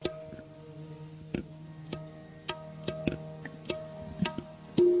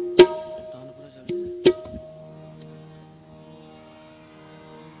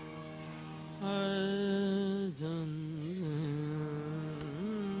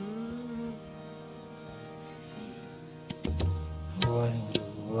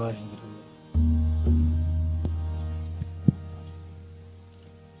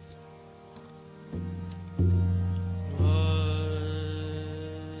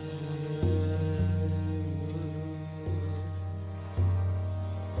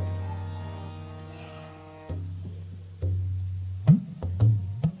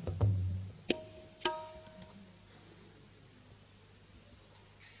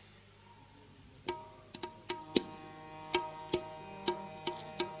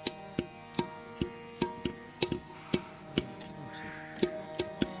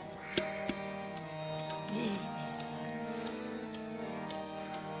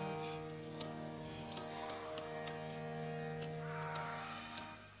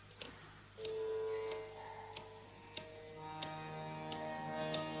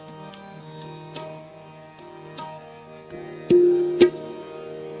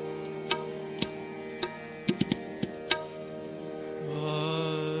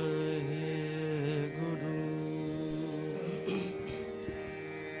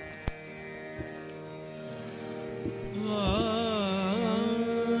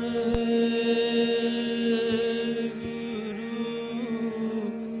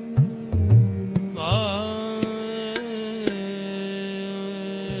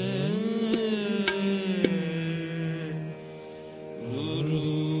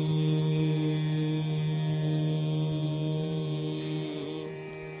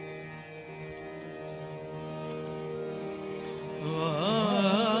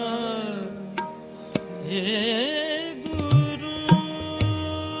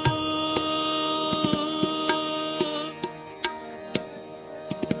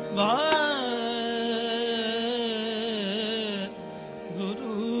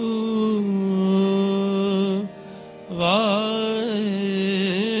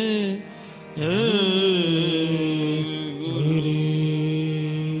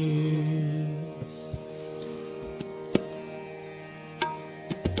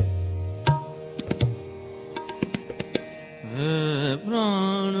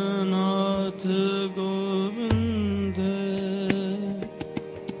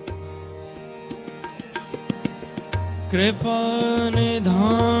कृपा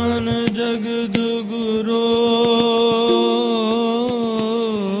निधान जगद गुरो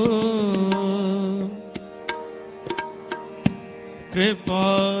कृपा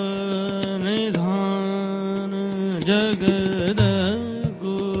निधान जगद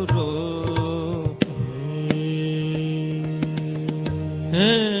गुरो हे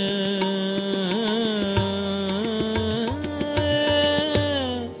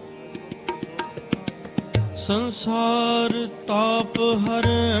संसार ताप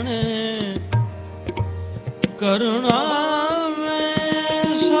हरणे करुणा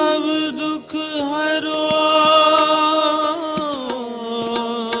में सब दुख हरो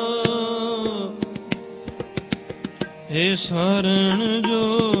हे शरण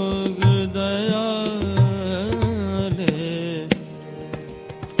जोग दयाले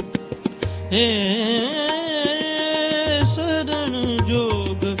हे शरण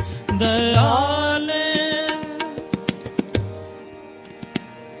जोग दयाले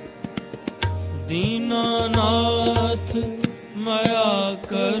दीनानाथ माया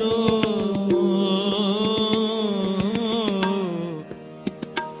करो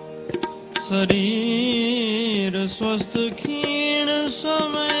शरीर स्वस्थ क्षीण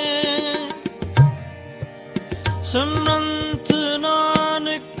समय समनंथ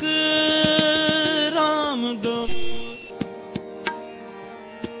नानक राम दो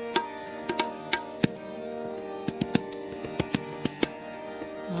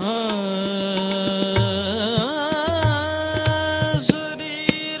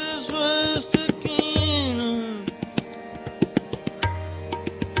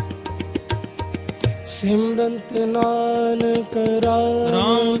सिमरंत नानक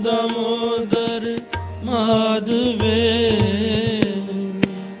राम दामोदर माधवे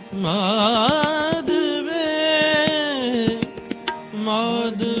माधवे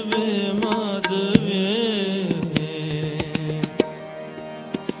माधवे माधवे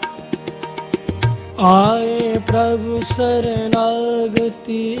आए प्रभु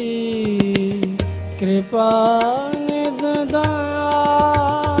शरणागति कृपा निध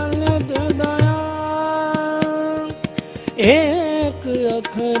एक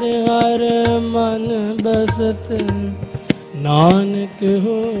अखर हर मन बसत नानक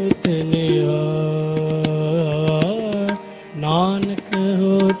होत निहार नानक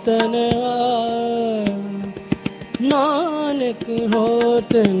होत निहार नानक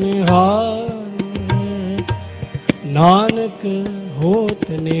होत निहार नानक होत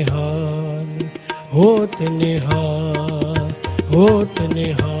निहार होत निहार होत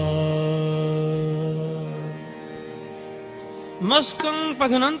निहार मस्कं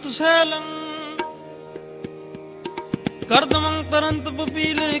पघनंत शैलं कर्दमं तरंत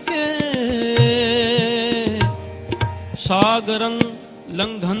पपीलके सागरं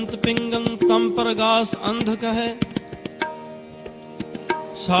लंघंत पिंगं तम परगास अंध कहे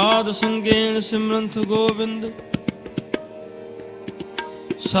साध संगेण सिमरंत गोविंद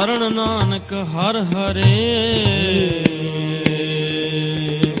शरण नानक हर हरे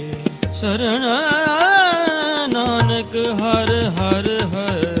शरण नानक हर हर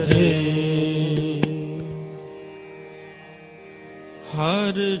हरे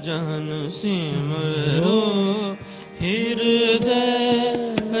हर जन सिमरो हृदय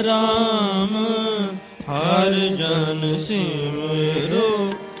राम हर जन सिमरो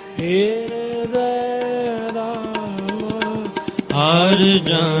हृदय राम हर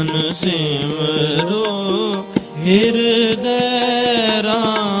जन सिमरो हृदय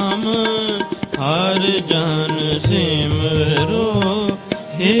राम हर जन सिमरो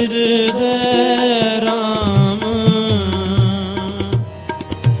हृदय राम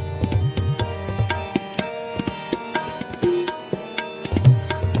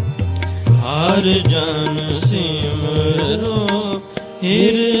हर जन सिमरो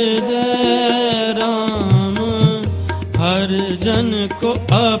हृदय राम हर जन को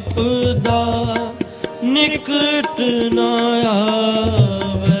आपदा निकट न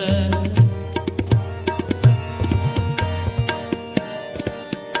आवे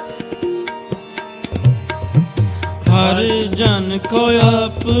हर जन को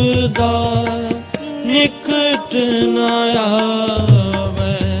आपदा निकट न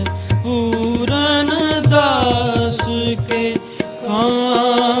आवे पूरन दास के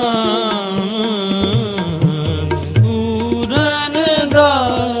काम पूरन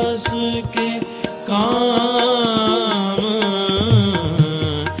दास के काम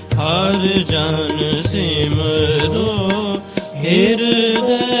हर जन सिमरो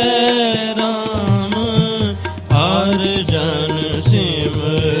हृदय राम हर जन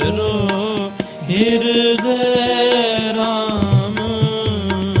सिमरो हृदय राम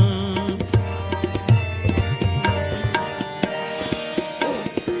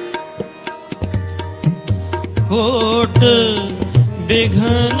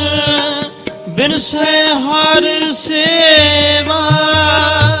बिघन बिनसे हर सेवा,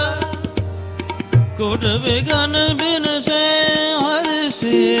 कोट बिघन बिनसे हर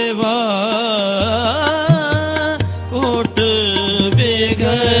सेवा, कोट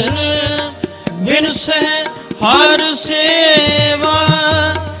बिघन बिनसे हर सेवा,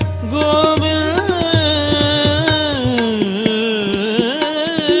 गोविंद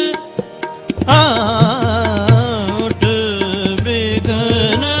कोट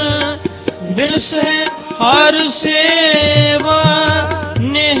बिघन बिनसे हर सेवा,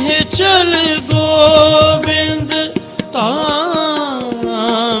 निश्चल गोविंद धाम,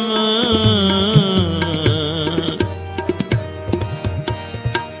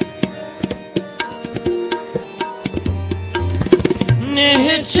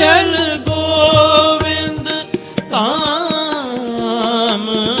 निश्चल गोविंद धाम,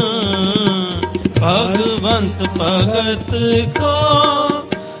 भगवंत भगत को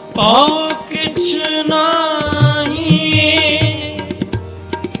पाओ किछ नाही,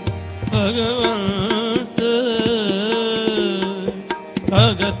 भगवंत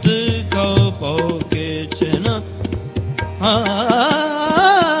भगत को पाओ किछ न,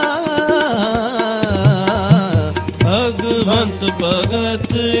 भगवंत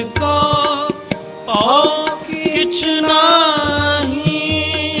भगत को पाओ किछ नाही,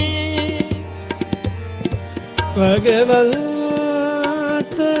 भगवंत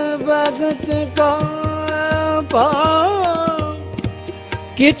भगत का पाओ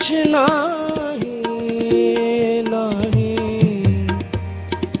किछ नाही, नाही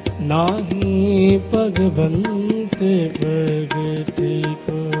नाही भगवंत भगत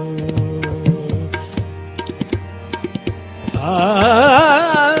को,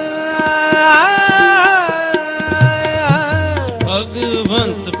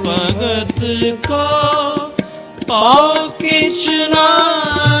 भगवंत भगत को पाओ किछ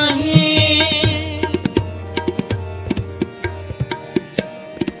नाही,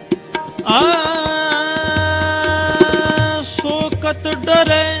 शोकत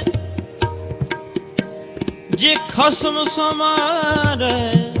डरे जे खसम समारे,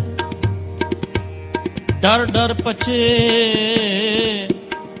 डर डर पछे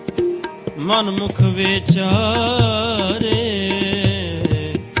मन मुख विचारे,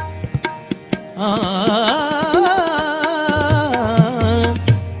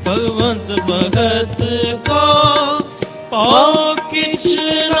 भगवंत भगत को पाओ किछ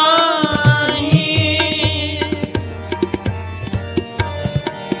नाही,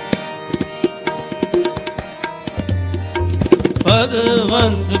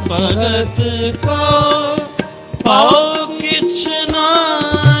 भगवंत भगत को पाओ किछ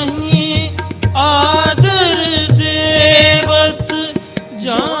नाही, आदर देवत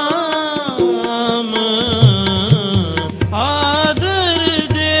जाम, आदर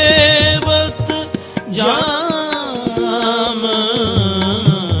देवत जाम,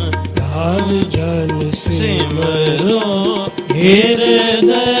 हर जन सिमरो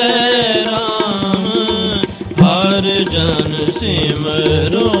हृदय राम, हर जन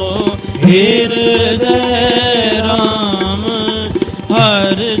सिमरो हृदय राम,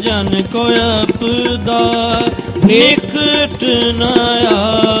 हर जन को आपदा निकट न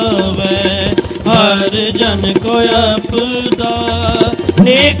आवे, हर जन को आपदा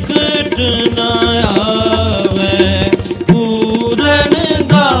निकट न आवे, पूरन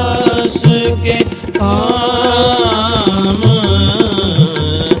दास के काम,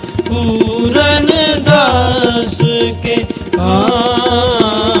 पूरन दास के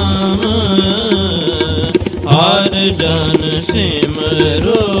काम, हर जन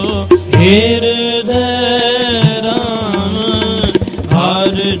सिमरो हृदय राम,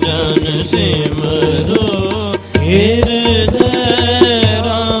 हर जन सिमरो हृदय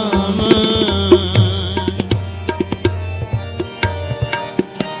राम,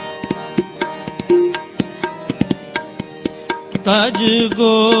 तज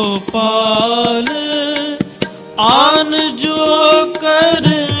गोपाल आन जो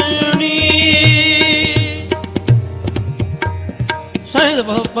करनी,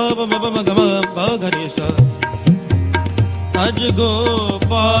 तज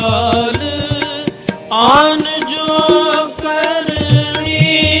गोपाल आन जो करनी,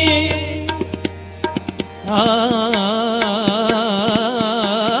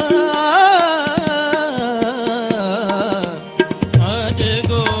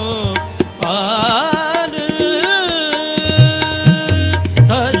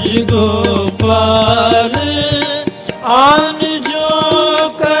 गोपाल आन जो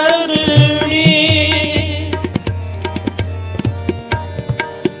करनी,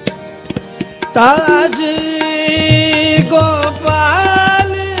 ताज गोपाल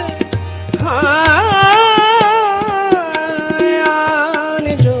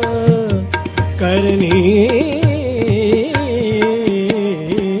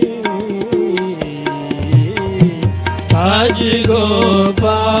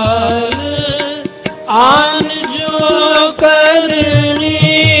आन जो करनी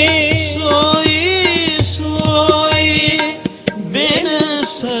सोई सोई बिन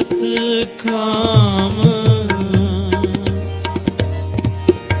सत काम।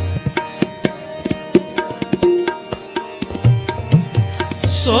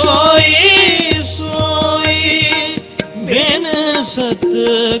 सोई सोई बिन सत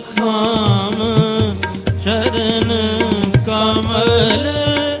खाम। चरण कमल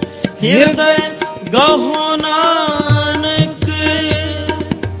हृदय गहो नानक।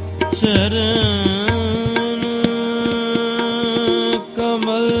 चरण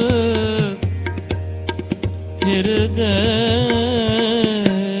कमल हृदय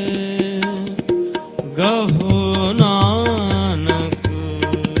गहो नानक।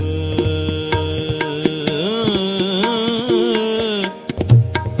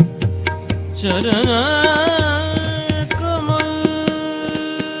 चरण कमल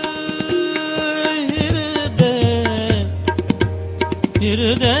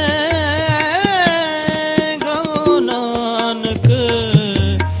हृदय गहो नानक।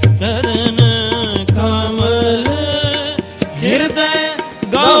 चरण कमल हृदय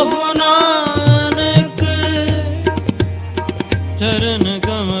गहो नानक। चरण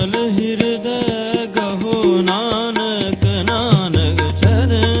कमल हृदय गहो नानक। नानक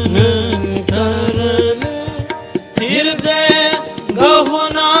चरण कमल हृदय गहो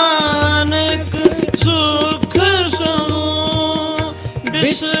नानक। सुख समूह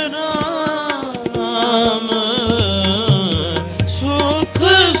विश्राम। सुख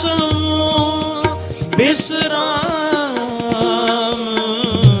समूह विश्राम।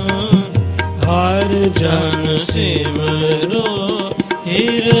 हर जन सिमरो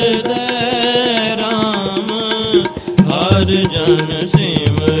हृदय राम। हर जन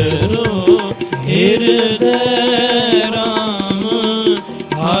सिमरो हृदय राम।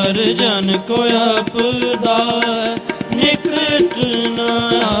 हर जन को आपदा निकट न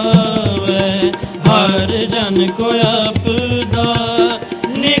आवे। हर जन को आपदा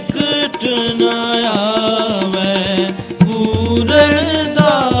निकट न आवे। पूरन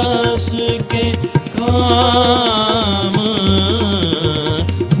दास के काम।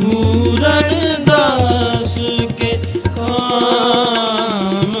 पूरन दास के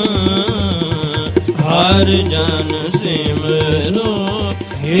काम। हर जन सिमरो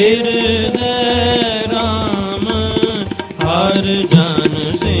हृदय राम। हर जन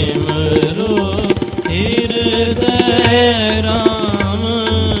सिमरो हृदय राम।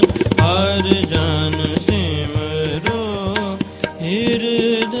 हर जन सिमरो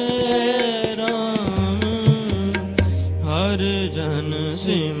हृदय राम। हर जन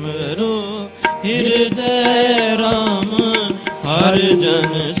सिमरो हृदय राम। हर जन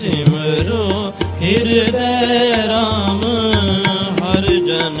सिमरो हृदय राम। हर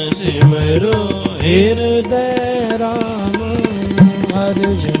जन सिमरो हृदय राम। हर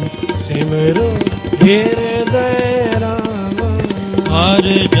जन सिमरो हृदय राम। हर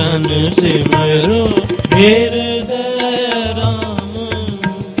जन सिमरो हृदय राम।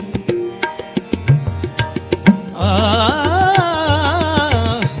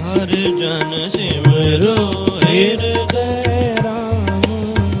 हर जन सिमरो हृदय राम।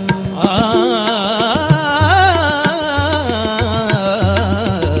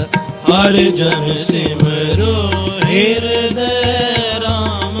 हर जन सिमरो हृदय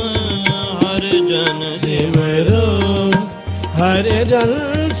राम। हर जन सिमरो हर जन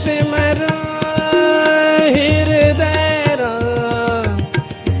सिमरो हृदय राम।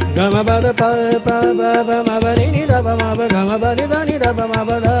 गम पद प प ब ब म ब नि नि द ब म ब गम ब नि द नि द ब म ब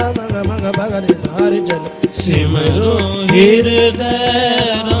द म ग म ग ब ग नि। हर जन सिमरो हृदय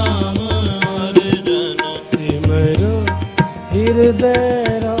राम। हर जन सिमरो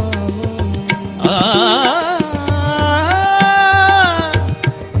हृदय राम।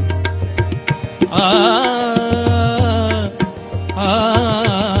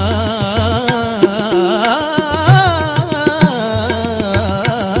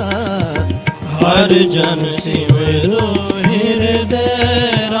 हर जन सिमरो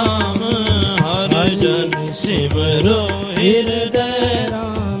हृदय राम। हर जन सिमरो हृदय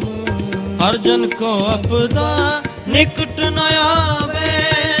राम। हर जन को आपदा निकट न आवे।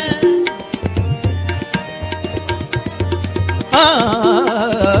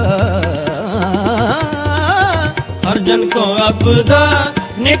 हर जन को आपदा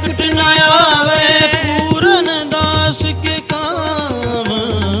निकट न आवे। पूरन दास के काम।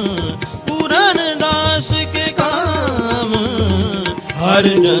 पूरन दास के काम। हर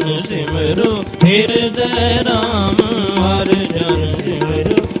जन सिमरो हृदय राम। हर जन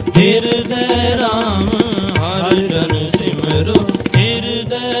सिमरो हृदय राम। हर जन सिमरो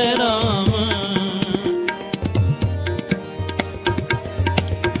हृदय राम।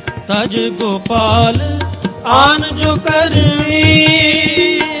 तज गोपाल आन जो करनी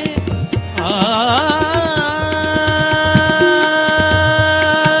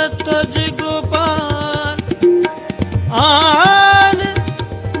तज गोपाल आन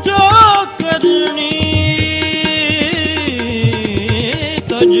जो करनी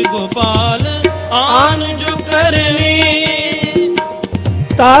तज गोपाल आन जो करनी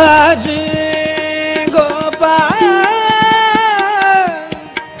ताज गोपाल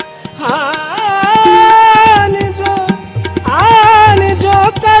आन जो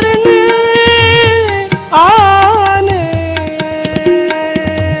करनी आन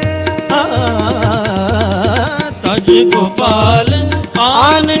तज गोपाल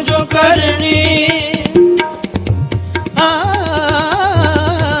आन जो करनी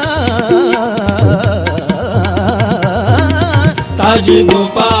तज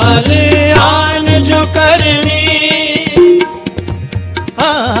गोपाल आन जो करनी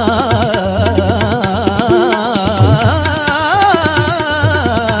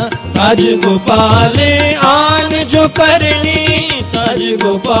तज गोपाल आन जो करनी तज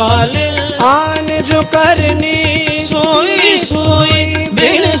गोपाल आन जो करनी सोई सोई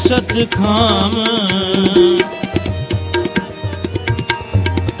बिन सत खाम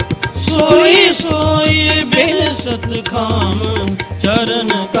सोई सोई बिन सत खाम चरण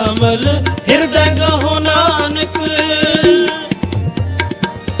कमल हृदय गहो नानक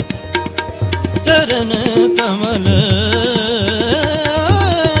चरण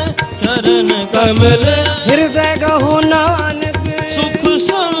कमल हृदय गहो नानक सुख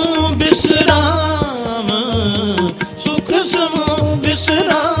समूह विश्राम सुख समूह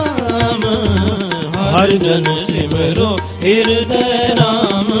विश्राम हर जन सिमरो हृदय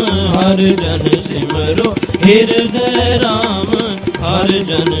राम हर जन सिमरो हृदय राम हर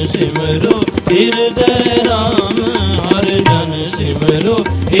जन सिमरो हृदय राम हर जन सिमरो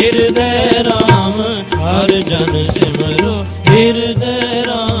हृदय राम हर जन सिमरो हृदय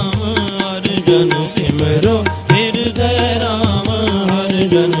राम हर जन सिमरो हृदय राम हर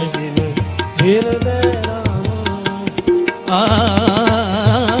जन सिमरो हृदय राम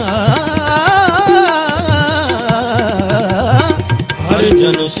हर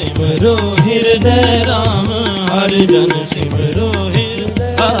जन सिमरो हृदय राम हर जन सिमरो हृदय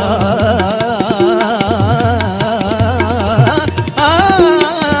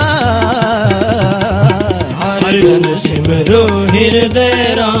हर जन सिमरो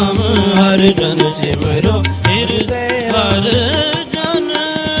हृदय राम हर जन सिमरो हृदय हर जन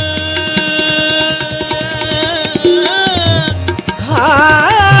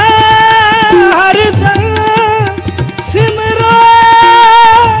हर जन सिमरो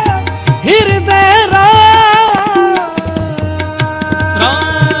हृदय राम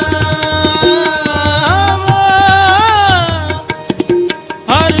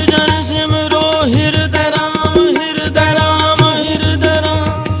हर जन सिमरो हृदय राम हृदय राम हृदय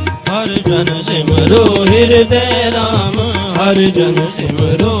राम हर जन सिमरो हृदय राम हर जन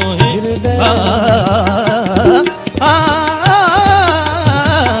सिमरो हृदय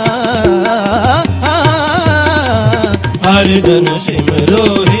हर जन सिमरो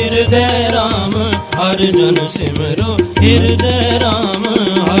हृदय राम हर जन सिमरो हृदय राम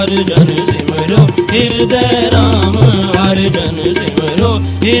हर जन सिमरो हृदय राम हर जन सिमरो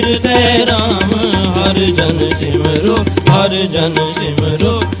हृदय राम हर जन सिमरो हर जन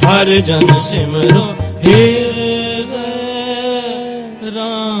सिमरो हर जन सिमरो हृदय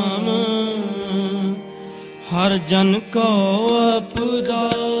राम हर जन को अपदा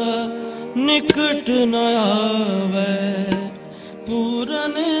निकट न आवे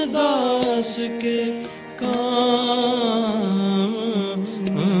पूरन दास के काम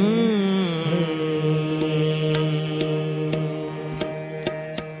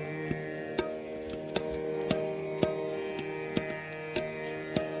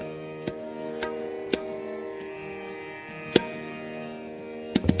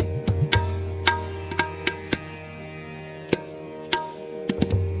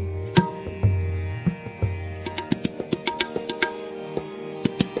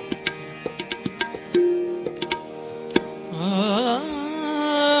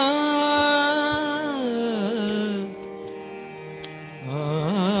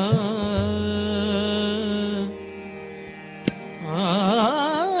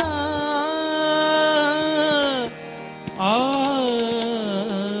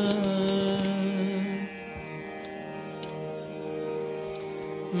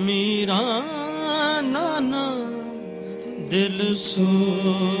मेरा नाना दिल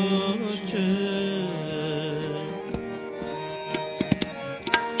सोच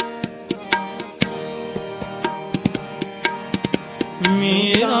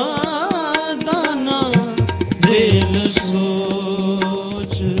मेरा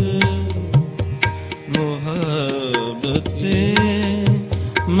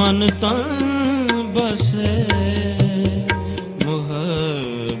ਮਨ ਤਨ ਬਸੇ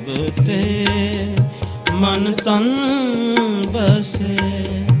ਮੁਹੱਬਤੇ ਮਨ ਤਨ ਬਸੇ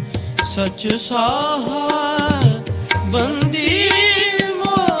ਸਚ ਸਾਹ ਬੰਦੀ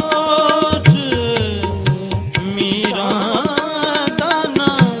ਮੋਚ ਮੀਰਾ ਦਾਨਾ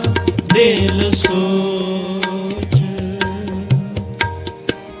ਦਿਲ ਸੋਚ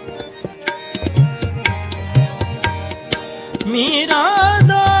ਮੀਰਾ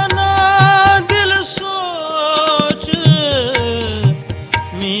ਦਾਨਾ ਦਿਲ ਸੋਚ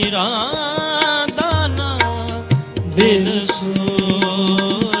ਮੀਰਾ ਦਾਨਾ ਦਿਲ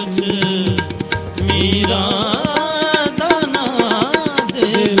ਸੋਚ ਮੀਰਾ ਦਾਨਾ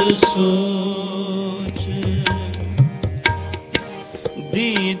ਦਿਲ ਸੋਚ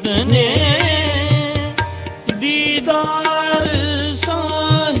ਦੀਦਨੇ ਦੀਦਾਰ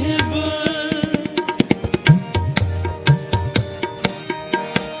ਸਾਹਿਬ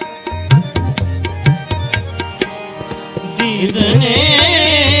ਦੀਦਨੇ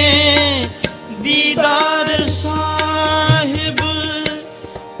ਦੀਦਾਰ ਸਾਹਿਬ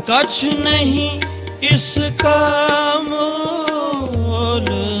ਕਛ ਨਹੀਂ ਇਸਕਾ ਮੋਲ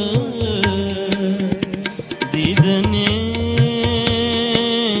ਦੀਦਨੇ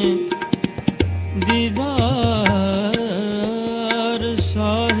ਦੀਦਾਰ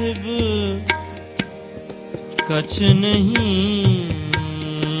ਸਾਹਿਬ ਕਛ ਨਹੀਂ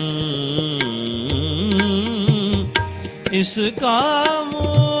ਇਸਕਾ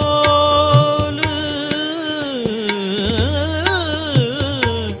ਮੋਲ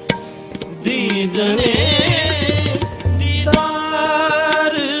ਦੀਦਨੇ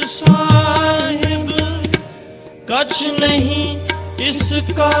ਦੀਦਾਰ ਸਾਹਿਬ ਕਛ ਨਹੀਂ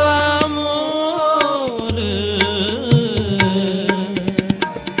ਇਸਕਾ ਮੋਲ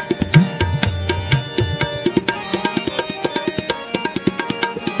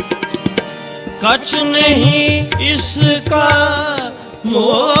कछ नहीं इसका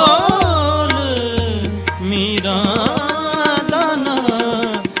मोल मीरा दाना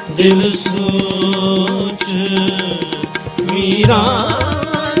दिल सोच मीरा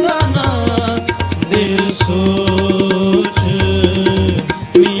दाना दिल सोच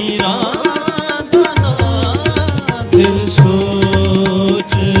मीरा दाना दिल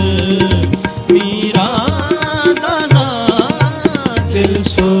सोच मीरा दाना दिल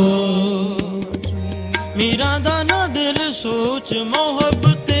सोच मीरा दाना दिल सोच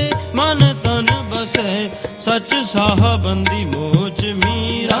मोहब्बते मन तन बसे सच साहबंदी मोच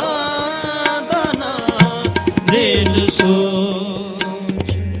मीरा दाना दिल सोच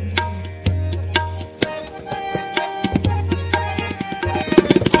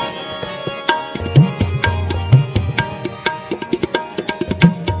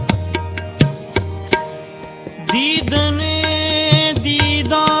दीदने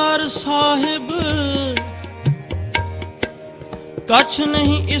दीदार साहिब कछ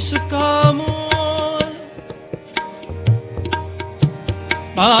नहीं इसका मोल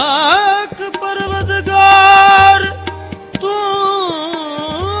पाक परवदगार तू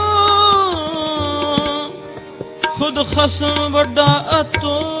खुद खसम बड़ा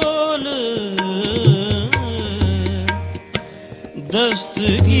अतोल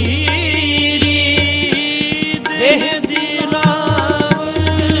दस्तगीरी देह दिलावर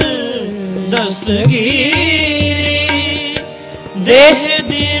दस्तगीरी देह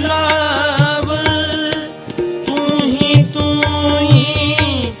दिलावर तू ही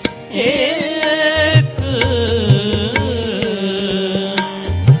एक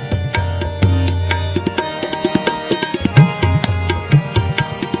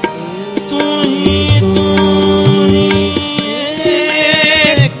तू ही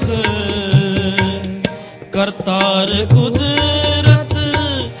एक करतार कुदरत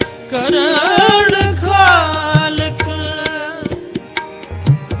करण खालक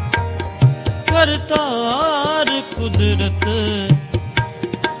करतार कुदरत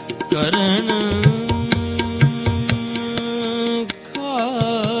करण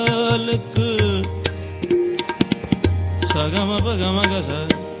खालक सगम गम ग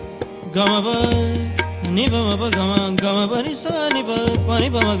गम ब नि बम ब गम ब नि सा नि ब नि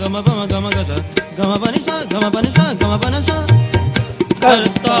बम गम ग गम ब नि सा गम ब नि सा गम ब नि सा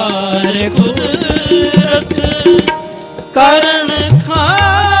करतार कुदरत करण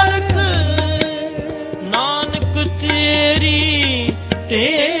खालक नानक तेरी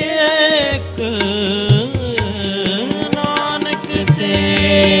टेक नानक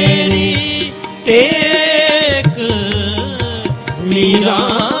तेरी टेक मीरा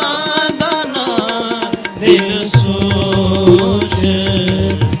दाना दिल सोच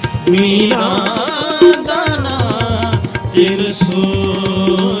मीरा दाना दिल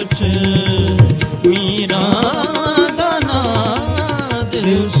सोच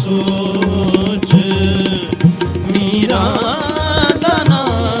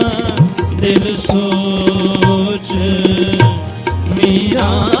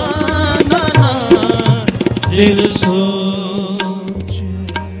ਮੀਰਾ ਦਾ ਨਾਂ ਦਿਲ ਸੋਚ,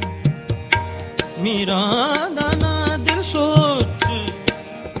 ਮੀਰਾ ਦਾ ਨਾਂ ਦਿਲ ਸੋਚ,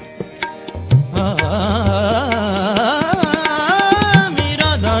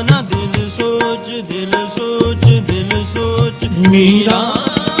 ਮੀਰਾ ਦਾ ਨਾਂ ਦਿਲ ਸੋਚ, ਦਿਲ ਸੋਚ, ਦਿਲ ਸੋਚ, ਮੀਰਾ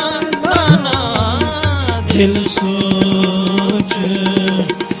ਦਾ ਨਾਂ ਦਿਲ ਸੋਚ,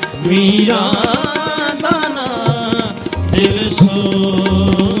 ਮੀਰਾ ਦਾ ਨਾਂ ਦਿਲ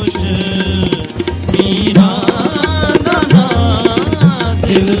ਸੋਚ, ਮੀਰਾ ਦਾ ਨਾਂ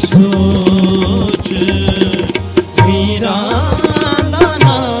ਦਿਲ ਸੋਚ, ਮੀਰਾ ਦਾ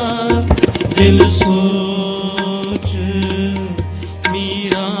ਨਾਂ ਦਿਲ ਸੋਚ,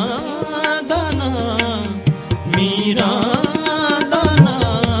 ਮੀਰਾ ਦਾ ਨਾਂ, ਮੀਰਾ ਦਾ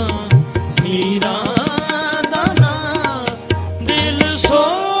ਨਾਂ, ਮੀਰਾ ਦਾ ਨਾਂ ਦਿਲ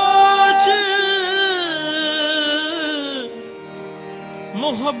ਸੋਚ,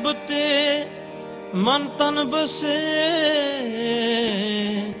 ਮੁਹੱਬਤੇ ਮਨ ਤਨ ਬਸੇ,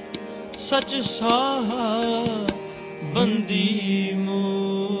 ਸਚ ਸਾਹ ਬੰਦੀ ਮੋ।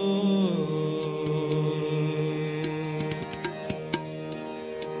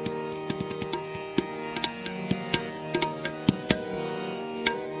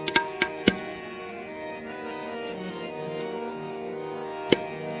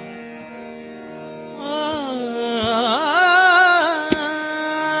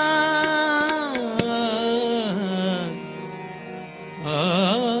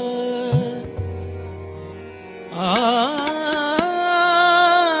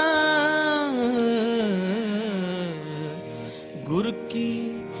 ਗੁਰ ਕੀ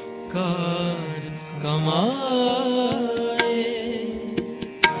ਕਾਰ ਕਮਾਏ,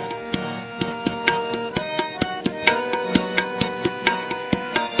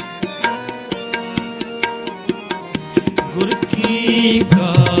 ਗੁਰ ਕੀ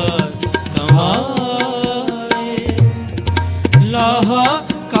ਕਾਰ ਕਮਾਏ, ਲਾਹਾ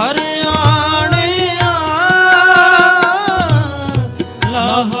ਕਰ ਆਣਿਆ,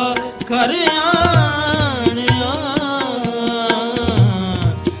 ਲਾਹਾ ਕਰ ਆਣਿਆ,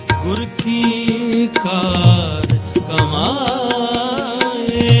 ਗੁਰ ਕੀ ਕਾਰ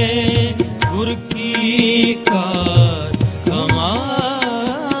ਕਮਾਏ, ਗੁਰ ਕੀ ਕਾਰ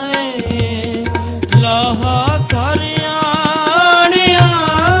ਕਮਾਏ, ਲਾਹਾ ਕਰ ਆਣਿਆ,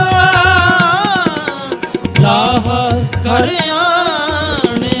 ਲਾਹਾ ਕਰ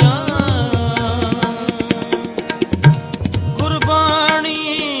ਆਣਿਆ, ਗੁਰਬਾਣੀ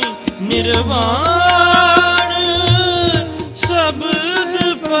ਨਿਰਵਾਣ ਸ਼ਬਦ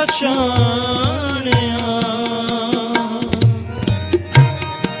ਪਛਾਣਿਆ,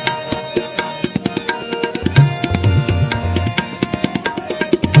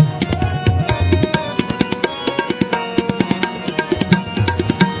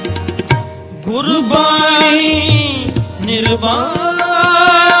 ਗੁਰਬਾਣੀ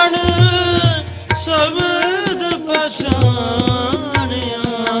ਨਿਰਵਾਣ ਸ਼ਬਦ ਪਛਾਣਿਆ,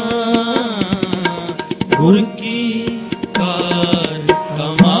 ਗੁਰ ਕੀ ਕਾਰ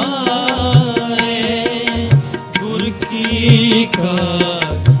ਕਮਾਏ, ਗੁਰ ਕੀ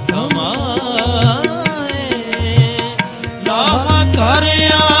ਕਾਰ ਕਮਾਏ, ਲਾਹਾ ਕਰ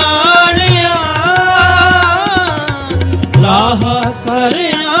ਆਣਿਆ, ਲਾਹਾ ਕਰ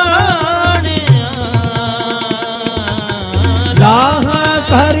ਆਣਿਆ, ਲਾਹਾ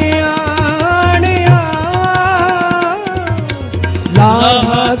ਕਰ ਆਣਿਆ,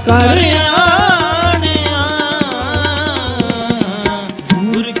 ਲਾਹਾ ਕਰ ਆਣਿਆ,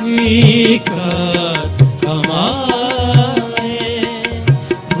 ਗੁਰ ਕੀ ਕਾਰ ਕਮਾਏ,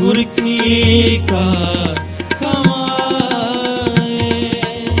 ਗੁਰ ਕੀ ਕਾਰ ਕਮਾਏ।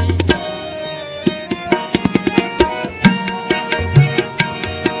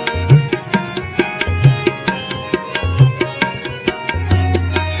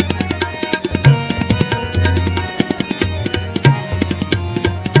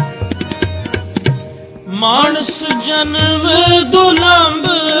 ਮਾਨਸ ਜਨਮ ਦੁਲੰਭ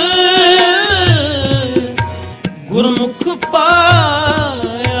ਗੁਰਮੁਖ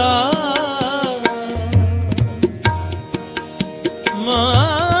ਪਾਇਆ,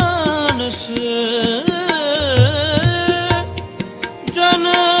 ਮਾਨਸ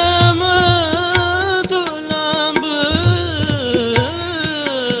ਜਨਮ ਦੁਲੰਭ,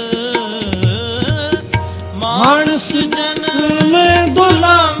 ਮਾਨਸ ਜਨਮ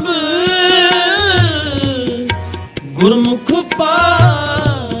ਦੁਲੰਭ ਗੁਰਮੁਖ ਪਾ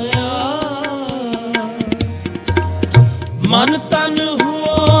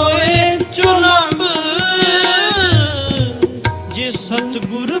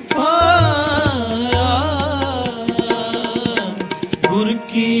गुर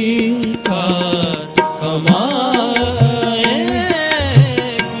की कार कमाए,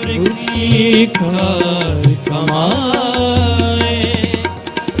 गुर की कार कमाए।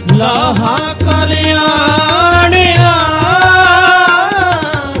 लाहा कल्याणिया,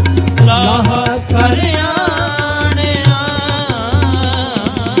 लाहा कल्याणिया,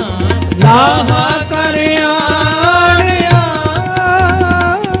 लाहा कल्याणिया,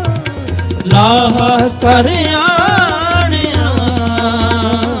 लाहा कल्याणिया।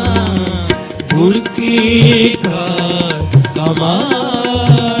 गुर की कार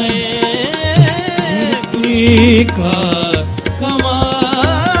कमाए, गुर की कार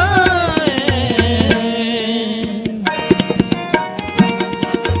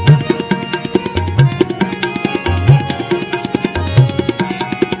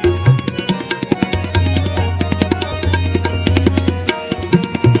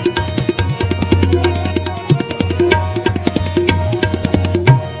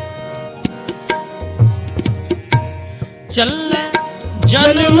चले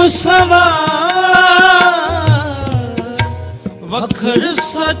जन्म सवार वखर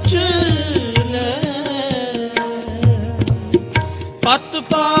सच ले, पत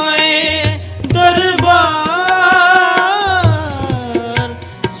पाए दरबार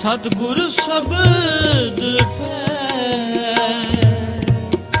सतगुर शब्द पे।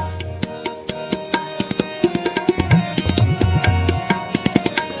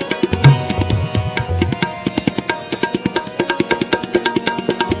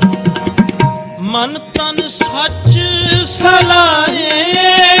 मन तन सच सलाहे,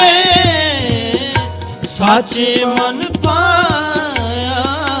 साचे मन पाया।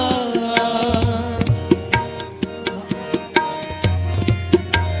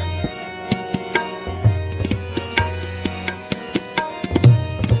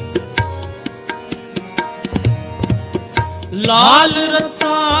 लाल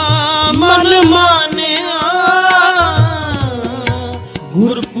रता मन मानिया,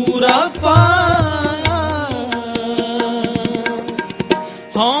 गुरपुरा पाया।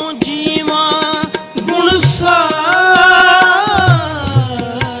 हाँ जीवा गुण सार,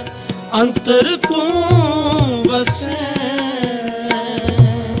 अंतर तू वसे,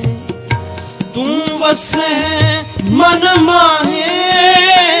 तू वसे मन माहे।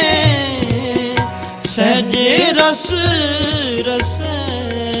 सहजे रस रसे,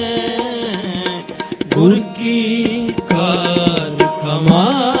 गुर की कार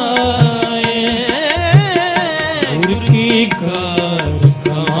कमाए, गुर की कार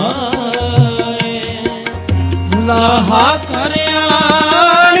कमाए। लाहा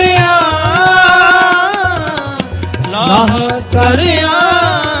कल्याणिया, लाहा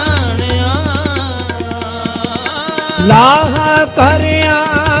कल्याणिया, लाहा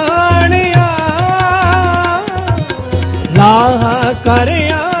कल्याणिया, लाहा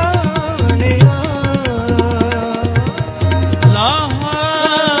कल्याणिया, लाहा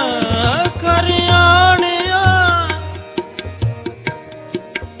कल्याणिया।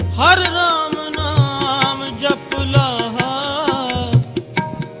 हर राम नाम जप लाहा,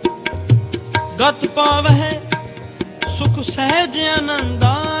 गत पावह सुख सहज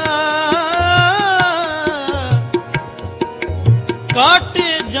आनंदा। काटे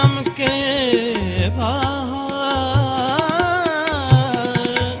जम के बाहर,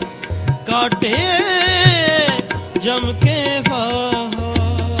 काटे जम के बाहर।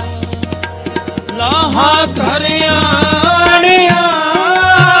 लाहा कल्याणिया,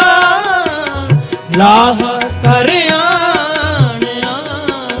 लाहा कल्याणिया।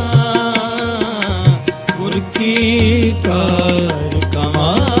 गुर की कार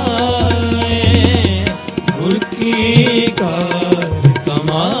कमाए, गुर की कार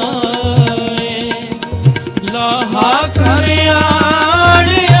कमाए। लाहा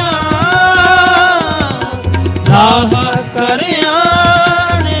कल्याणिया, लाहा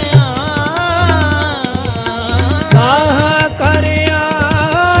कल्याणिया, लाहा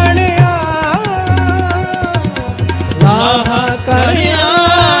कल्याणिया, लाहा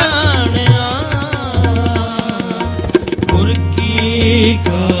कल्याणिया। गुर की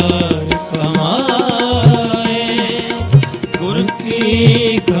कार कमाए, गुर की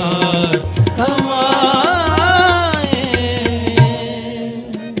कार कमाए।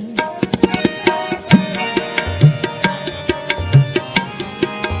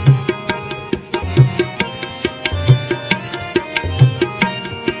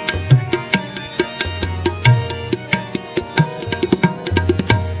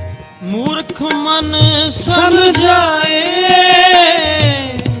 मूर्ख मन समझाए,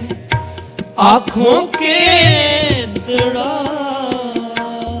 आँखों के दड़ा।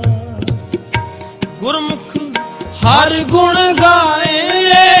 गुरमुख ਹਰ ਗੁਣ ਗਾਏ,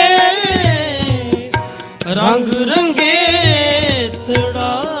 ਰੰਗ ਰੰਗੇ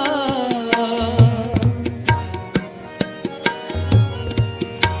ਤੜਾ।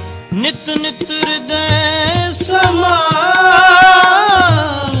 ਨਿਤ ਨਿਤ ਹਿਰਦੈ ਸਮਾਏ,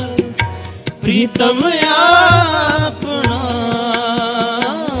 ਪ੍ਰੀਤਮ ਆਪਣਾ।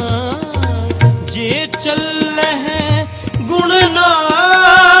 ਜੇ ਚੱਲਹਿ ਗੁਣ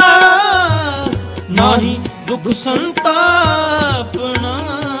ਨਾਹੀ ਦੁਖ ਸੰਤਾਪਣਾ।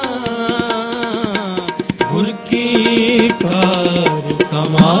 ਗੁਰ ਕੀ ਕਾਰ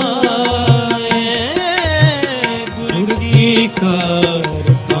ਕਮਾਏ, ਗੁਰ ਕੀ ਕਾਰ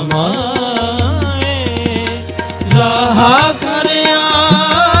ਕਮਾਏ। ਲਾਹਾ ਕਰ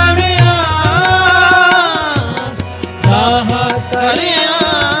ਆਣਿਆ, ਲਾਹਾ ਕਰ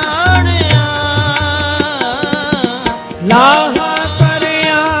ਆਣਿਆ, ਲਾਹਾ ਕਰ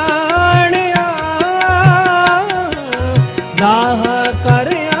ਆਣਿਆ, ਲਾਹਾ ਕਰ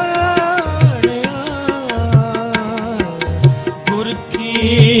ਆਣਿਆ। ਗੁਰ ਕੀ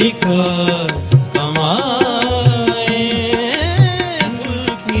ਕਾਰ ਕਮਾਏ, ਗੁਰ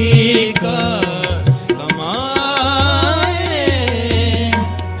ਕੀ ਕਾਰ ਕਮਾਏ।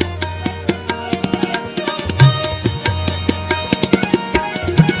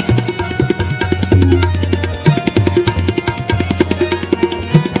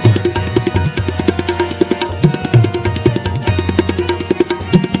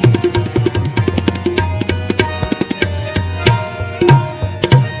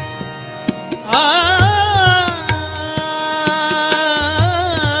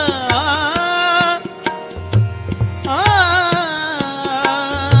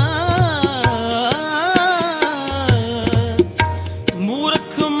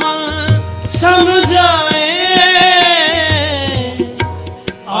 ਮੂਰਖ ਮਨ ਸਮਝਾਏ,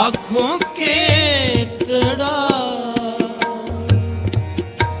 ਆਖੋਂ ਕੇ ਤੜਾ।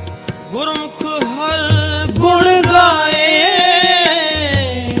 ਗੁਰਮੁਖ ਹਰ ਗੁਣ ਗਾਏ,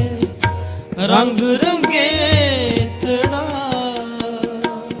 ਰੰਗ ਰੰਗੇ ਤੜਾ।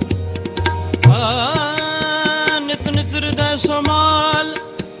 ਨਿਤ ਨਿਤ ਹਿਰਦੈ ਸਮਾਲ,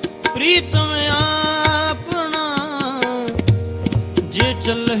 ਪ੍ਰੀਤਮ ਆਪਣਾ। ਜੇ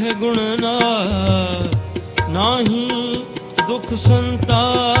ਚੱਲਹਿ ਗੁਣ ਨਾਹੀ ਦੁਖ ਸੰਤਾਪਣਾ।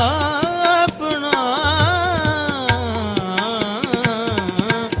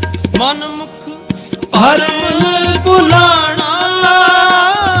 ਮਨ ਮੁਖ ਭਰਮ ਭੁਲਾਣਾ,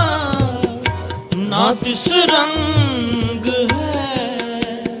 ਨਾ ਤਿਸ ਰੰਗ ਹੈ।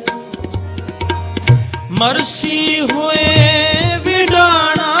 ਮਰਸੀ ਹੋਏ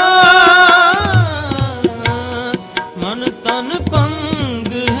ਵਿਡਾਣਾ, ਮਨ ਤਨ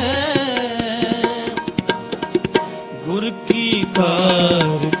ਪੰਗ ਹੈ। ਗੁਰ ਕੀ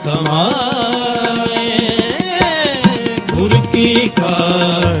ਕਾਰ ਕਮਾਏ, ਗੁਰ ਕੀ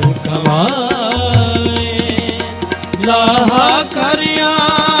ਕਾਰ ਕਮਾਏ। ਲਾਹਾ ਕਰ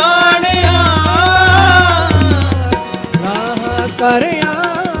ਆਣਿਆ, ਲਾਹਾ ਕਰ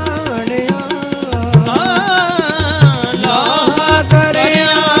ਆਣਿਆ, ਲਾਹਾ ਕਰ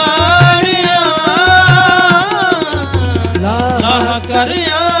ਆਣਿਆ, ਲਾਹਾ ਕਰ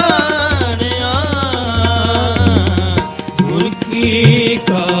ਆਣਿਆ। ਗੁਰ ਕੀ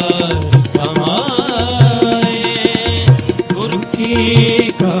ਕਾਰ ਕਮਾਏ, ਗੁਰ ਕੀ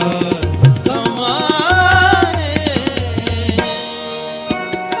ਕਾਰ ਕਮਾਏ।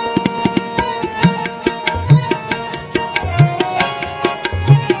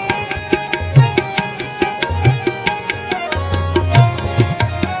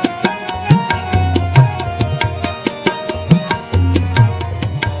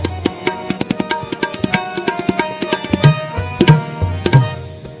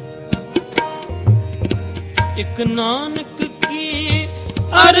 ਇਕ ਨਾਨਕ ਕੀ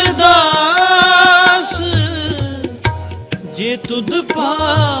ਅਰਦਾਸ, ਜੇ ਤੁਧ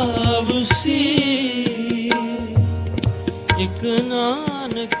ਪਾਵਸੀ। ਇਕ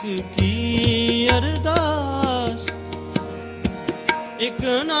ਨਾਨਕ ਕੀ ਅਰਦਾਸ, ਇਕ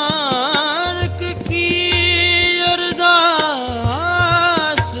ਨਾਨਕ ਕੀ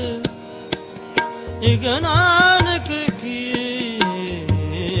ਅਰਦਾਸ, ਇਕ ਨਾਨਕ ਕੀ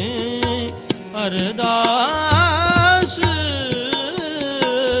ਅਰਦਾਸ।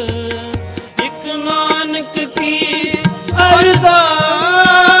 ਇਕ ਨਾਨਕ ਕੀ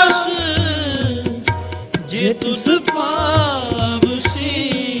ਅਰਦਾਸ, ਜੇ ਤੁਸ ਪਾਵਸੀ।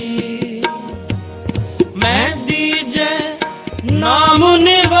 ਮੈਂ ਦੀਜੈ ਨਾਮ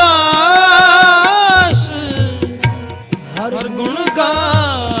ਨਿਵਾਸ, ਹਰ ਗੁਣ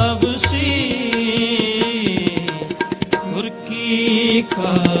ਗਾਵਸੀ। ਗੁਰ ਕੀ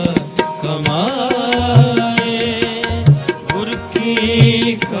ਕਾਰ ਕਮਾਏ,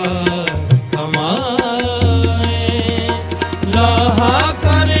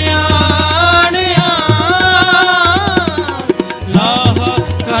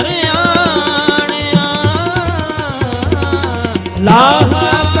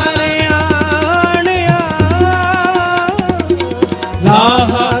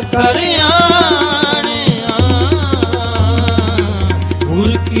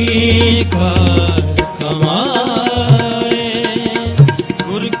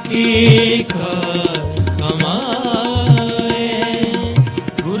 की कार कमाए,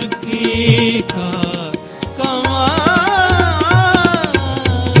 गुर की कार कमाए।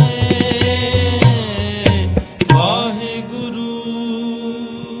 वाहिगुरु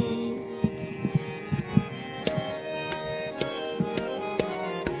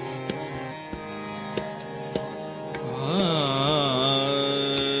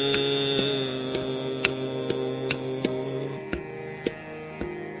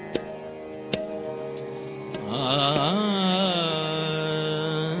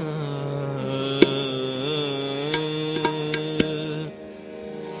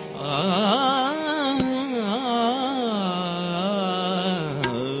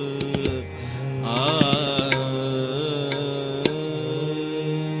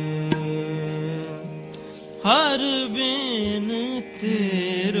हर बिन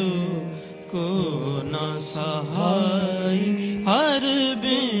तेरो को न सहाय, हर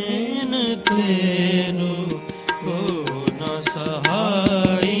बिन तेरो को न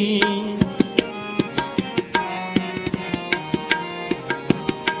सहाय।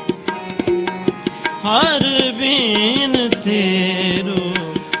 हर बिन तेरो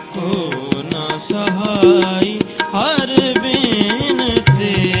को न सहाय, हर बिन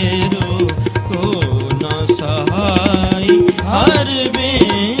तेरो को न सहाय, हर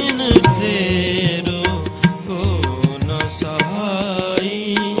बिन तेरो को न सहाय।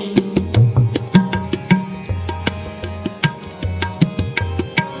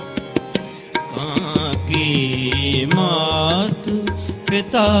 काकी मात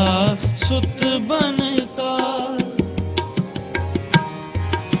पिता सुत बनता,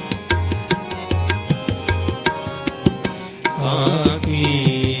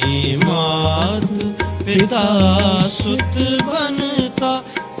 काकी मात पिता सुत बनता,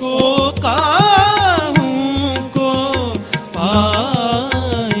 को काहूं को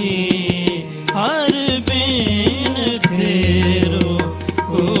पाए। हर बिन तेरो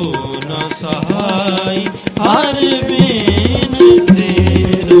को न सहाय, हर बिन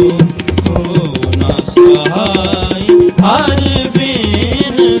तेरो को न सहाय, हर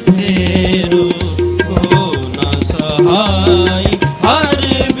बिन तेरो को न सहाय, हर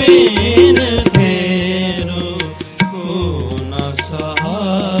बिन तेरो को न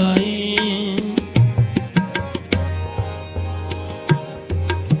सहाय।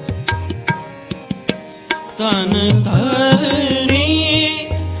 तन धरणी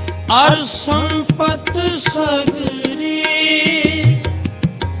और संपत सगरी,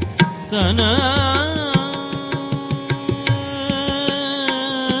 तन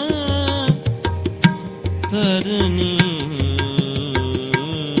धरणी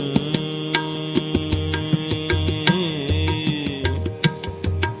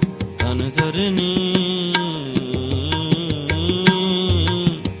तन धरणी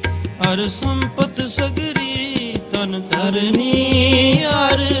और संपत सगरी, तन धरणी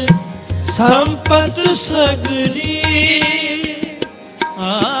और संपत सगरी।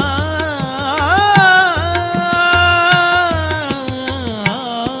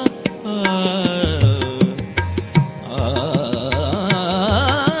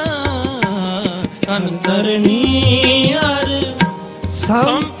 तन धरणी और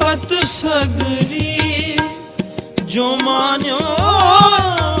संपत सगरी, जो मान्यो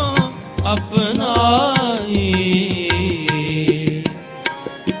अपनाई।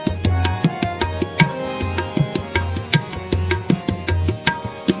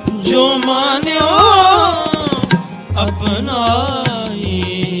 जो मान्यो अपनाई,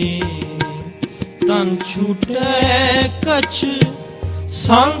 तन छूटे कछ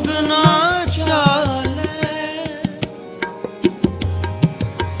संग ना चाले।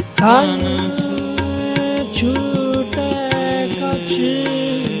 तन छूटे कछ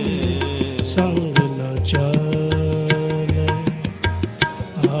संग न चाले।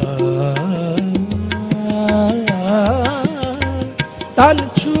 तन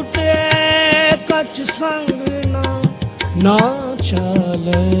छूटे कछ संग न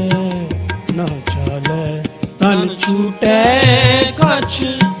चाले, न चाले। तन छूटे कछ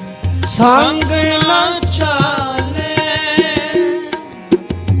संग न चाले।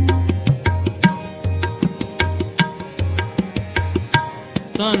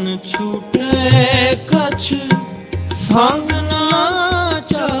 तन छूटे कछ संग न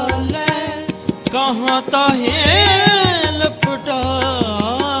चाले। कहाँ ताहे लपटाही,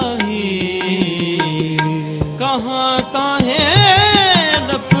 कहाँ ताहे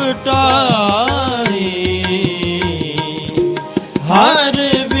लपटाही। हर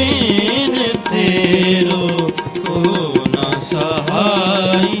बिन तेरो को न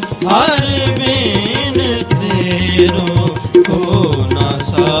सहाय, हर बिन तेरो को न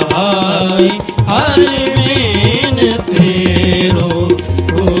सहाय। सहाय हर बिन तेरो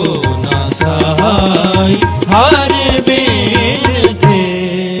को न सहाय हर बिन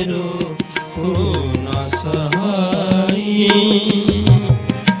तेरो को न सहाय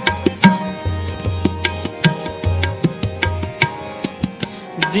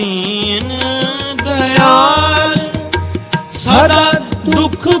दीन दयाल सदा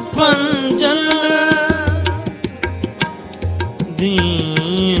दुख पंजन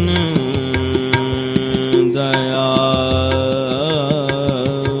दीन दयाल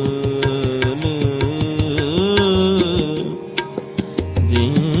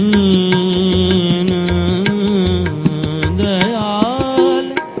दीन दयाल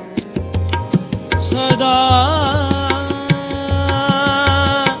सदा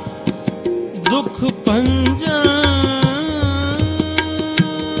दुख पंजन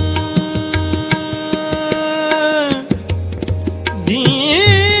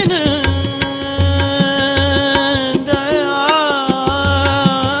दीन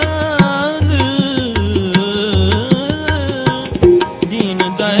दयाल दीन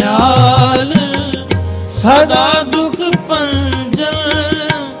दयाल सदा दुख पंजन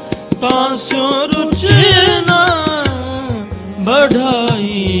तांस्यो रुच न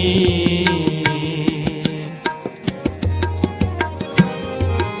बढ़ाई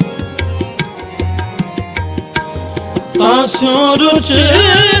तांस्यो रुच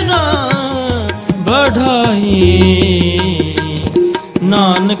न बढ़ाई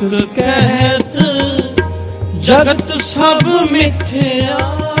नानक कहत जगत सब मिथ्या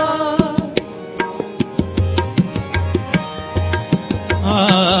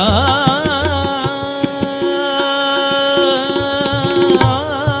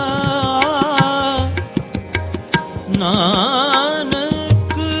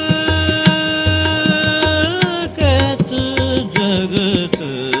नानक कहत जगत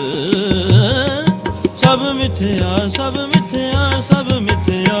सब मिथ्या सब मिथ्या सब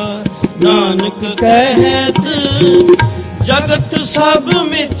मिथ्या नानक कहत जगत सब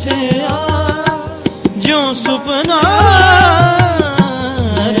मिथ्या ज्यों सुपना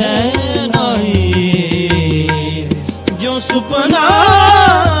जो सुपना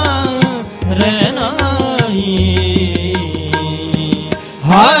रहनाई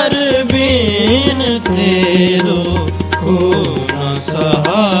हर बिन तेरो को न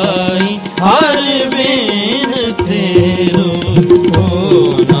सहाय हर बिन तेरो को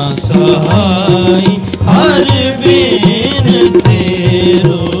न सहाय हर बिन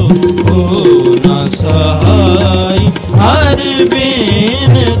तेरो को न सहाय हर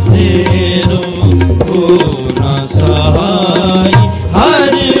बिन तेरो को न सहाय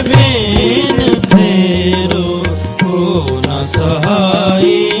हर बिन तेरो को न सहाय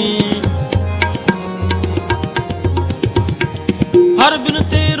हर बिन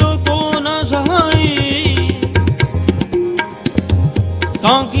तेरो को न सहाय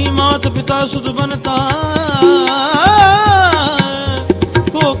कांकी मात पिता सुध बनता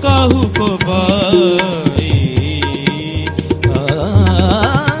को काहू को पाई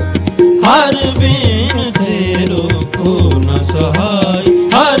हर बिन तेरो को न सहाय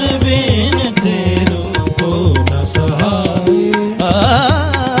हर बिन तेरो को न सहाय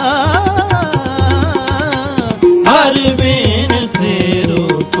हर बिन तेरो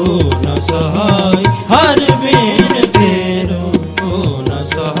को न सहाय हर बिन तेरो को न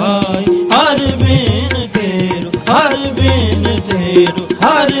सहाय हर बिन तेरो हर बिन तेरो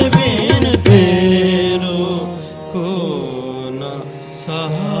हर बिन तेरो को न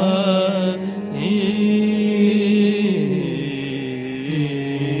सहाय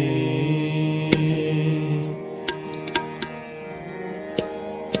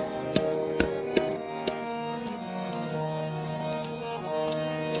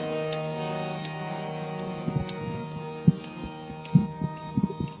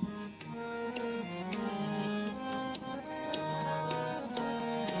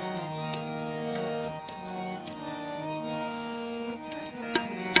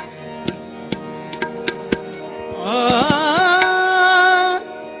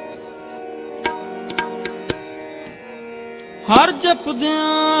हर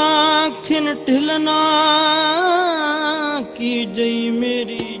जपद्यां खिन ढिलना की जई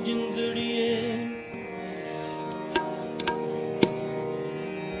मेरी जिंदड़िए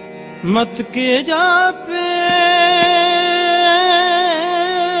मत के जापे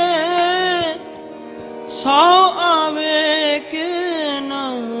सौ आवे के ना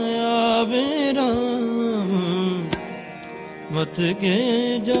आवे राम मत के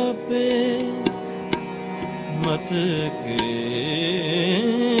जापे मत के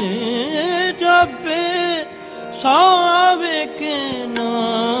जापे सौ आवे के ना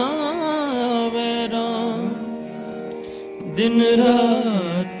दिन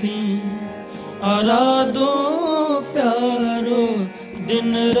राती आराधो प्यारो,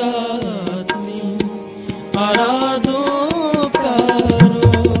 दिन राती आराधो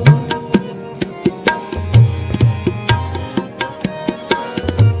प्यारो।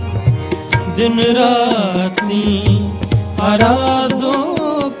 दिन राती आराधो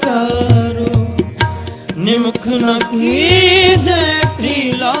प्यारो, निमख न कीजे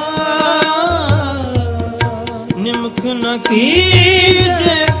टीला, निमख न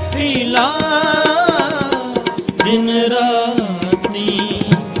कीजे टीला। दिन राती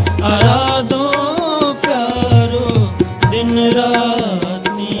आराधो प्यारो, दिन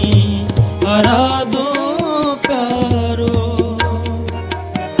राती आराधो प्यारो।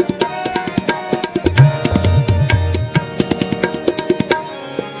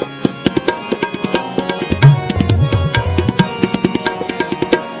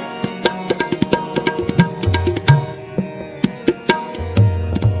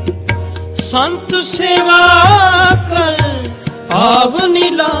 संत सेवा कर आवनी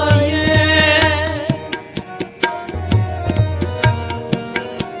लाए,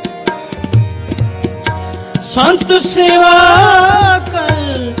 संत सेवा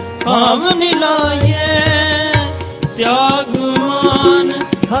कर आवनी लाए। त्याग मान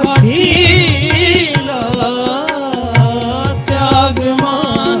हठीला, त्याग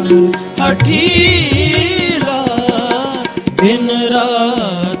मान हठीला। दिन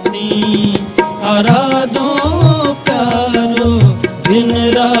राती आराधो प्यारो, दिन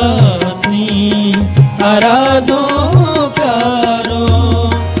राती आराधो प्यारो।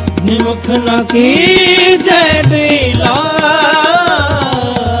 निमख न कीजे टीला,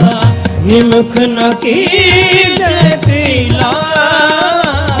 निमख न कीजे टीला।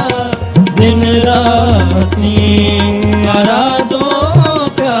 दिन राती आराधो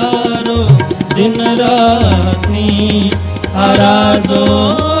प्यारो, दिन राती आराधो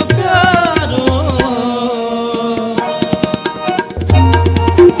प्यारो।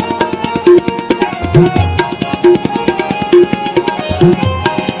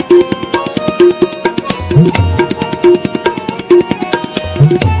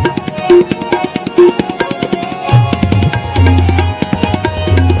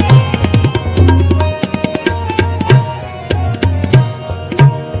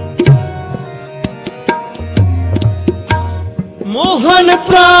 मोहन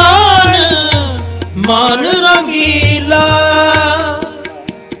प्राण मान रंगीला,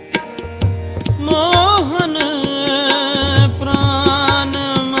 मोहन प्राण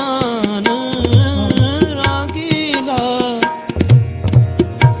मान रंगीला।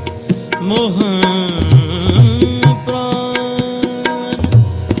 मोहन प्राण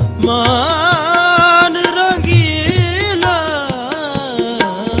मान रंगीला,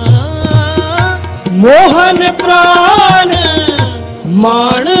 मोहन प्राण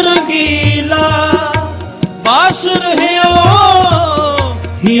मान रंगीला। बास रहे ओ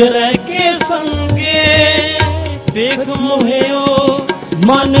हीरे के संगे, पेख मोहेओ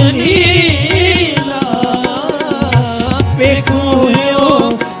मन लीला, पेख मोहेओ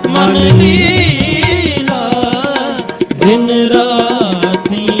मन लीला। दिन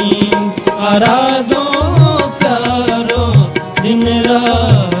राती आराधो प्यारो, दिन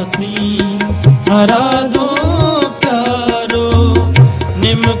राती आराधो प्यारो।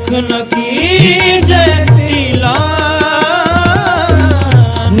 निमख न कीजे टीला,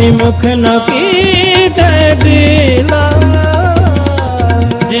 निमख न कीजे टीला।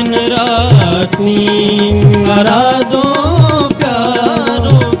 दिन राती आराधो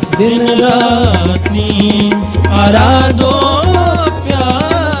प्यारो, दिन राती आराधो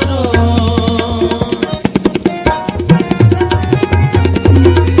प्यारो।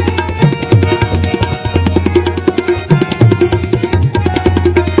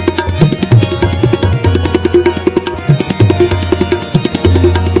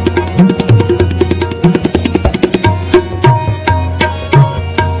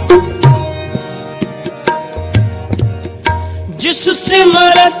 जिस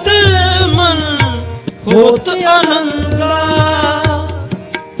सिमरत मन होत आनंदा,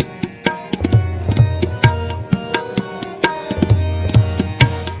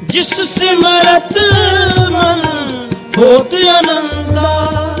 जिस सिमरत मन होत आनंदा।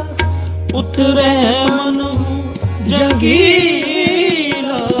 उतरे मन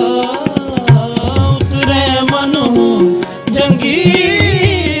जंगीला, उतरे मन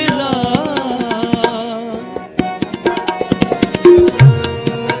जंगीला।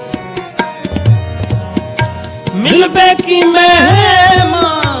 मिलबे की महिमा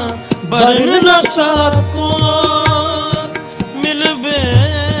बरन न सको, मिलबे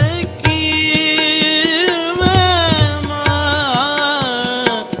की महिमा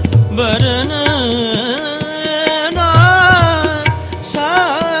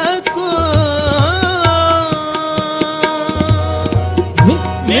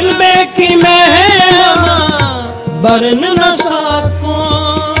की महिमा बरन न साको,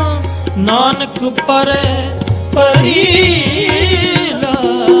 नानक परे परीला,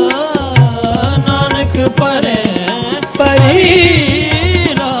 नानक परे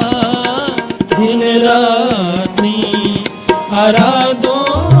परीला। दिन राती आराधो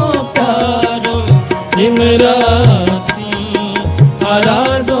प्यारो, दिन राती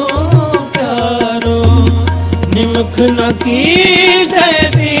आराधो प्यारो। निमख न कीजे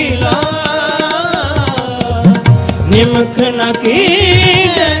पीला, निमख न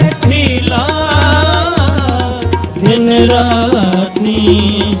कीजे पीला। दिन राती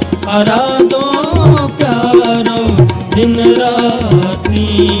आराधो प्यारो, दिन राती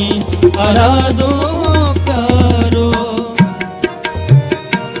आराधो प्यारो।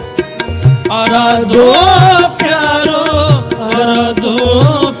 आराधो प्यारो, आराधो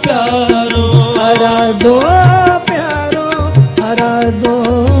प्यारो, आराधो प्यारो, आराधो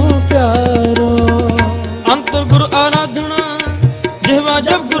प्यारो। अंतर गुरु आराधना जिह्वा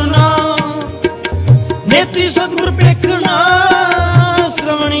जप गुरु नाम, नेत्री सतगुरु पेखना,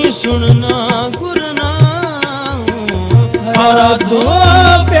 श्रवणी सुनना गुरु नाम। आराधो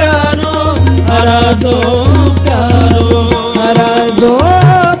प्यारो, आराधो प्यारो, आराधो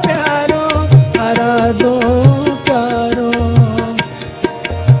प्यारो, आराधो प्यारो।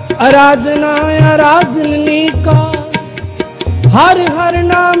 आराधना आराधनी का, हर हर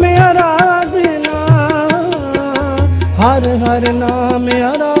नाम आराधना, हर हर नाम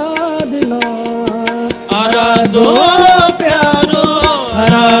आराधना। आराधो प्यारो,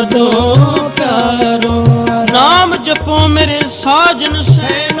 आराधो प्यारो। नाम जपो मेरे साजन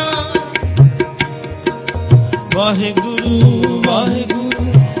सैना, वाहेगुरु वाहेगुरु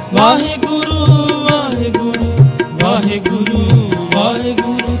वाहेगुरु वाहेगुरु वाहेगुरु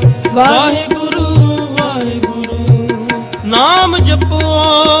वाहेगुरु वाहेगुरु वाहेगुरु। नाम जपो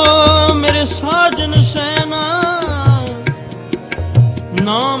मेरे साजन सैना,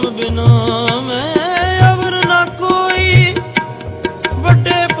 नाम बिना मैं अवर ना कोई,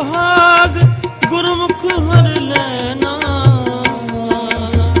 बड़े भाग गुरमुख हर लेना।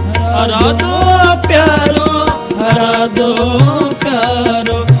 आराधो प्यारो, आराधो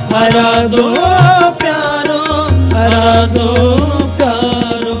प्यारो, आराधो प्यारो, आराधो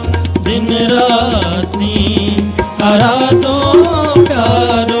प्यारो। दिन राती आराधो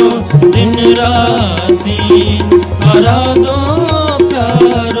प्यारो, दिन राती आराधो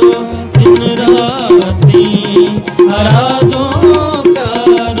प्यारो, दिन राती आराधो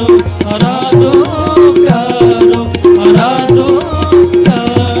प्यारो, आराधो प्यारो, आराधो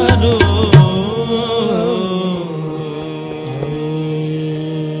प्यारो।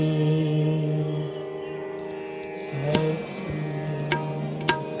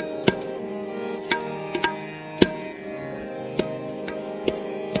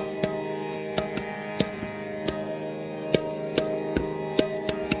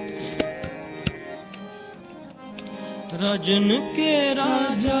 राजन के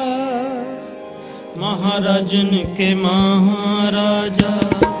राजा, महाराजन के महाराजा,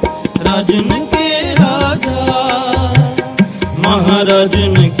 राजन के राजा,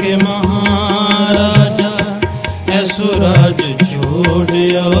 महाराजन के महाराजा। ऐसो राज छोड़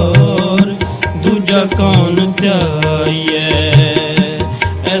और दूजा कौन त्याये,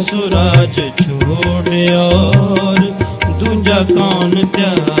 ऐसो राज छोड़ और दूजा कौन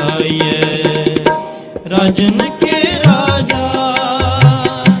त्याये। राजन के राजा,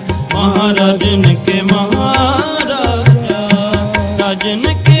 महाराजन के महाराजा, राजन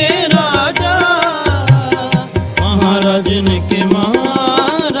के राजा, महाराजन के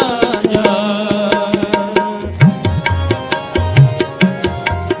महाराजा।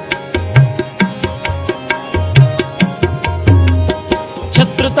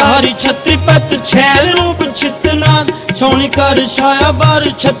 छत्रधारी छत्रीपत छैल रूप चितनाथ, सोनी कर छाया बार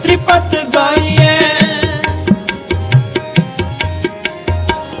छत्रीपत गाइए।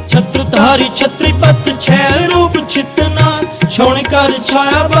 छत्रधारी छत्रीपत छैल रूप चितनाथ, सोनी कर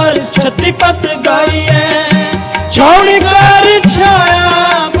छाया बार छत्रीपत गाइए। सोनी कर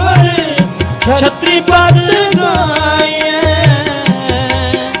छाया बार छत्रीपत गाइए।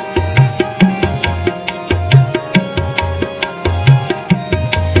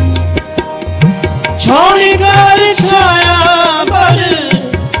 सोनी कर छाया बार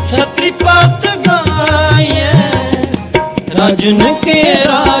छत्रीपत गाइए। राजन के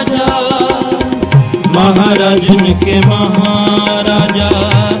राजा, महाराजन के महाराजा,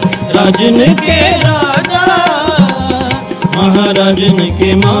 राजन के राजा, महाराजन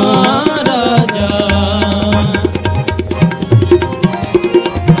के महाराजा।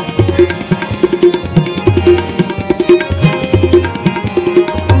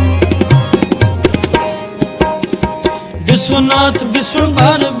 विश्वनाथ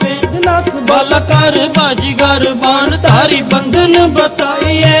विश्वभर नाथ बालाकार बाजीगर बाण धारी बंधन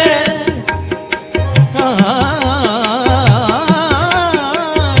बताइए।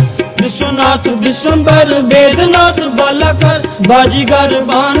 विश्वनाथ विश्वभर वेदनाथ बालाकार बाजीगर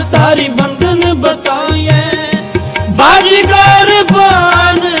बाण धारी बंधन बताइए। बाजीगर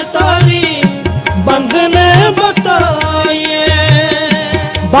बाण तारी बंधन बताइए।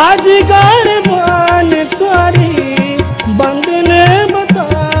 बाजीगर बाण तारी बंधन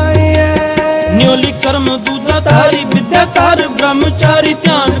बताइए। न्योली कर्म दूधा तारी विद्या तार ब्रह्मचारी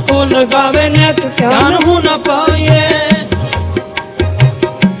ध्यान को लगावे नेक ध्यान हो न पाए।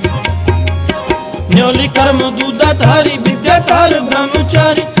 न्योली कर्म दूधा तारी विद्या तार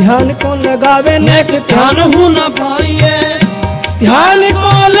ब्रह्मचारी ध्यान को लगावे नेक ध्यान हो न पाइए। ध्यान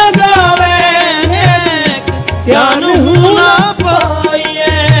को लगावे नेक ध्यान हो न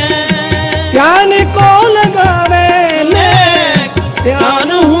पाइए। ध्यान को लगावे नेक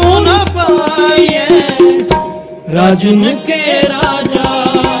ध्यान हो न पाइए। राजन के राजा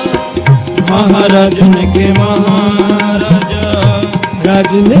महाराजन के महाराजा।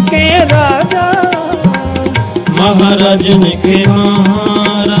 राजन के राजा महाराजन के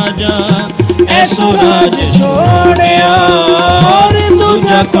महाराजा। ऐसो राज छोड़या और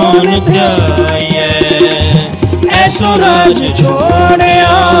दूजा कौन ध्याये। ऐसो राज छोड़या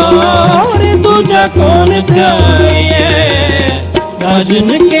और दूजा कौन ध्याये। राजन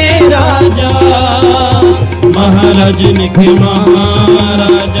के राजा महाराजन के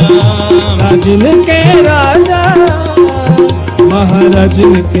महाराजा। राजन के राजा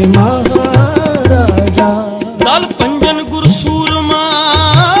महाराजन के महाराजा। दल पंजन गुर सूरमा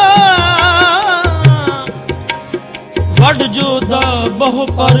वड जोधा बहु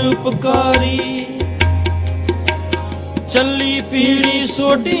परोपकारी। चली पीढ़ी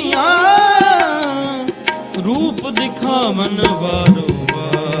सोटिया रूप दिखावन बारो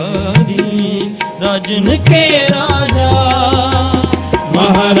बारी। राजन के राजा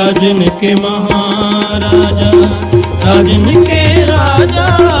महाराजन के महाराजा। राजन के राजा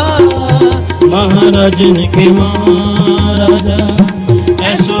महाराजन के महाराजा।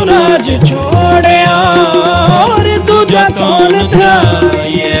 ऐसो राज छोड़या और दूजा कौन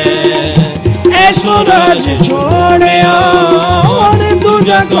ध्याये। ऐसो राज छोड़या और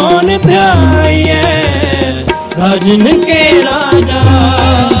दूजा कौन ध्याये। राजन के राजा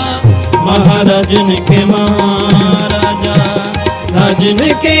महाराजन के महाराजा। राजन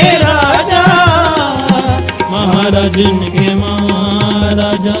के राजा महाराजन के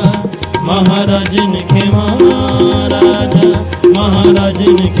महाराजा। महाराजन के महाराजा।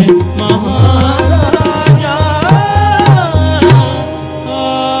 महाराजन के महाराजा।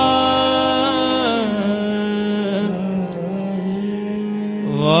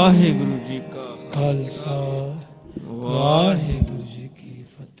 वाहिगुरु जी का खालसा वाहिगुरु।